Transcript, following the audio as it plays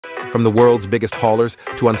From the world's biggest haulers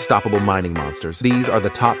to unstoppable mining monsters, these are the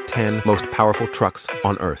top 10 most powerful trucks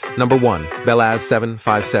on Earth. Number 1. BelAZ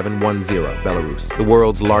 75710, Belarus. The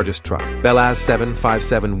world's largest truck. BelAZ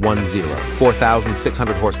 75710,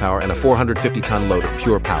 4,600 horsepower and a 450-ton load of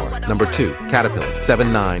pure power. Number 2. Caterpillar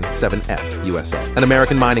 797F, USA. An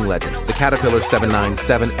American mining legend. The Caterpillar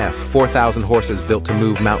 797F, 4,000 horses built to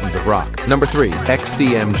move mountains of rock. Number 3.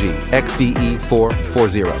 XCMG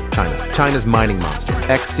XDE-440, China. China's mining monster.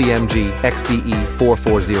 XCMG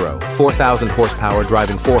XDE-440, 4,000 horsepower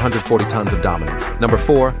driving 440 tons of dominance. Number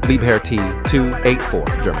 4. Liebherr T 284,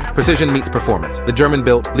 Germany. Precision meets performance. The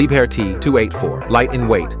German-built Liebherr T 284, light in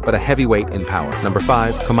weight but a heavyweight in power. Number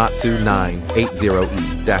 5. Komatsu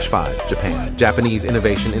 980E-5, Japan. Japanese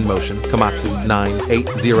innovation in motion. Komatsu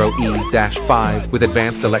 980E-5 with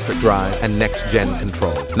advanced electric drive and next-gen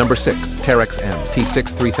control. Number 6. Terex MT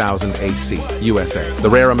 3000AC, USA. The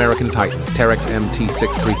rare American Titan, Terex MT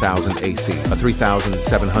 3000AC, a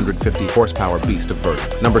 3,750 horsepower beast of burden.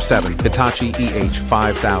 Number 7. Hitachi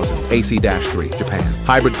EH5000 AC-3, Japan.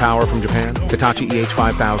 Hybrid power from Japan. Hitachi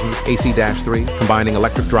EH5000 AC-3, combining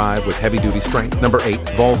electric drive with heavy-duty strength. Number 8.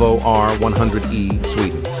 Volvo R100E,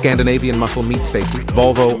 Sweden. Scandinavian muscle meets safety.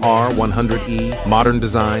 Volvo R100E, modern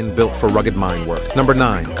design built for rugged mine work. Number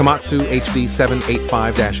 9. Komatsu HD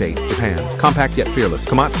 785-8, Japan. Compact yet fearless.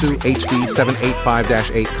 Komatsu HD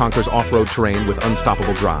 785-8 conquers off-road terrain with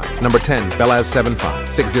unstoppable drive. Number 10. BelAZ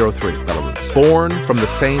 75603, Belarus. Born from the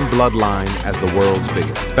same bloodline as the world's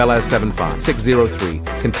biggest, BelAZ 75603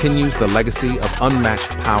 continues the legacy of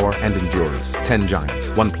unmatched power and endurance. 10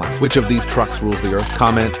 giants, 1 planet. Which of these trucks rules the earth?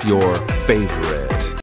 Comment your favorite.